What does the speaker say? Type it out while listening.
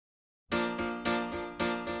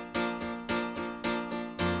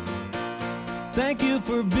Thank you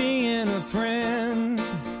for being a friend.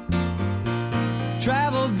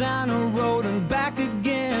 Travel down a road and back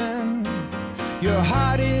again. Your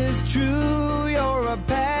heart is true, you're a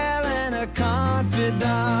pal and a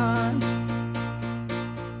confidant.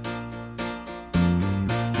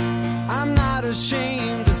 I'm not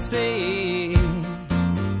ashamed to say,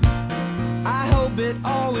 I hope it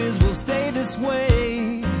always will stay this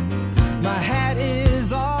way. My hat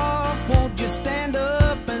is off, won't you stand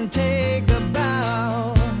up and take a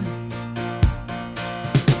bow?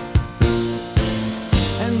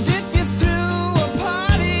 And if you threw a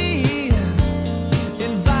party,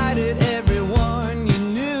 invited everyone you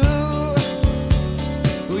knew,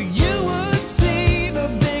 well, you would see the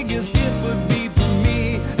biggest gift would be from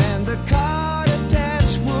me, and the card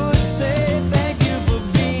attached would say, thank you for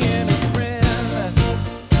being a friend.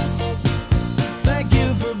 Thank you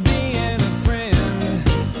for being a friend.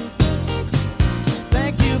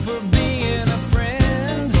 Thank you for being a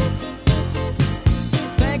friend.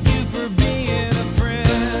 Thank you for being a friend.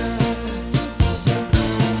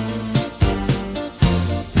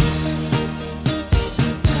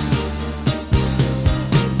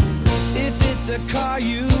 If it's a car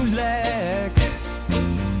you lack,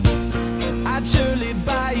 I'd surely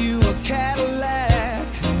buy you a Cadillac.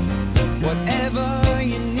 Whatever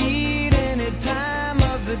you need, any time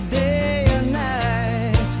of the day or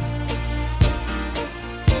night.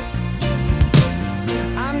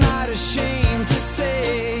 I'm not ashamed to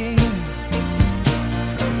say,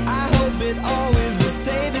 I hope it all